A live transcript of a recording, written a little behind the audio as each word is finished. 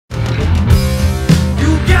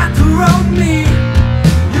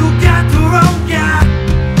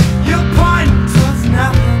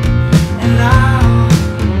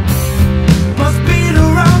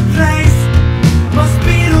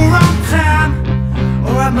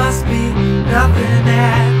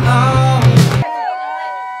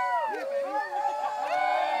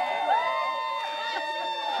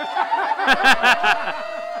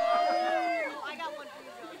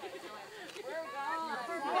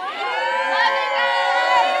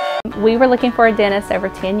We were looking for a dentist over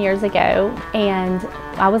 10 years ago, and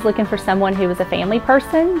I was looking for someone who was a family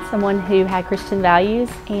person, someone who had Christian values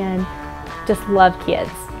and just loved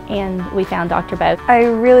kids. And we found Dr. Bo. I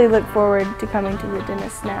really look forward to coming to the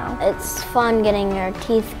dentist now. It's fun getting your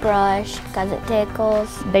teeth brushed because it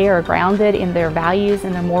tickles. They are grounded in their values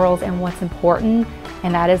and their morals and what's important,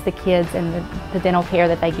 and that is the kids and the dental care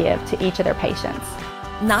that they give to each of their patients.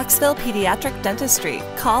 Knoxville Pediatric Dentistry.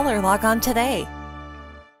 Call or log on today.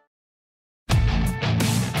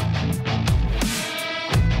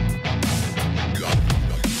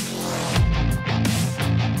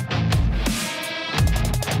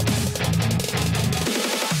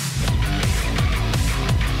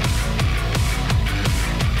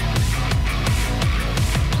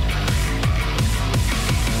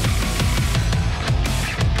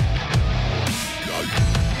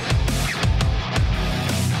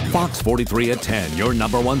 Fox 43 at 10, your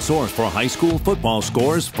 #1 source for high school football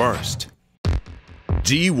scores first.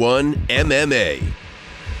 D1 MMA.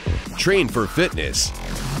 Train for fitness.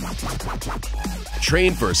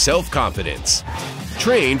 Train for self-confidence.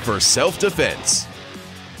 Train for self-defense.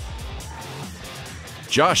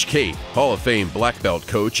 Josh Cate, Hall of Fame black belt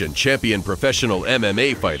coach and champion professional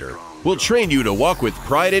MMA fighter, will train you to walk with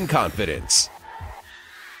pride and confidence.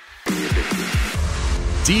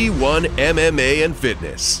 D1 MMA and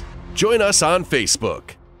Fitness. Join us on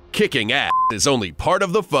Facebook. Kicking ass is only part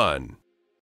of the fun.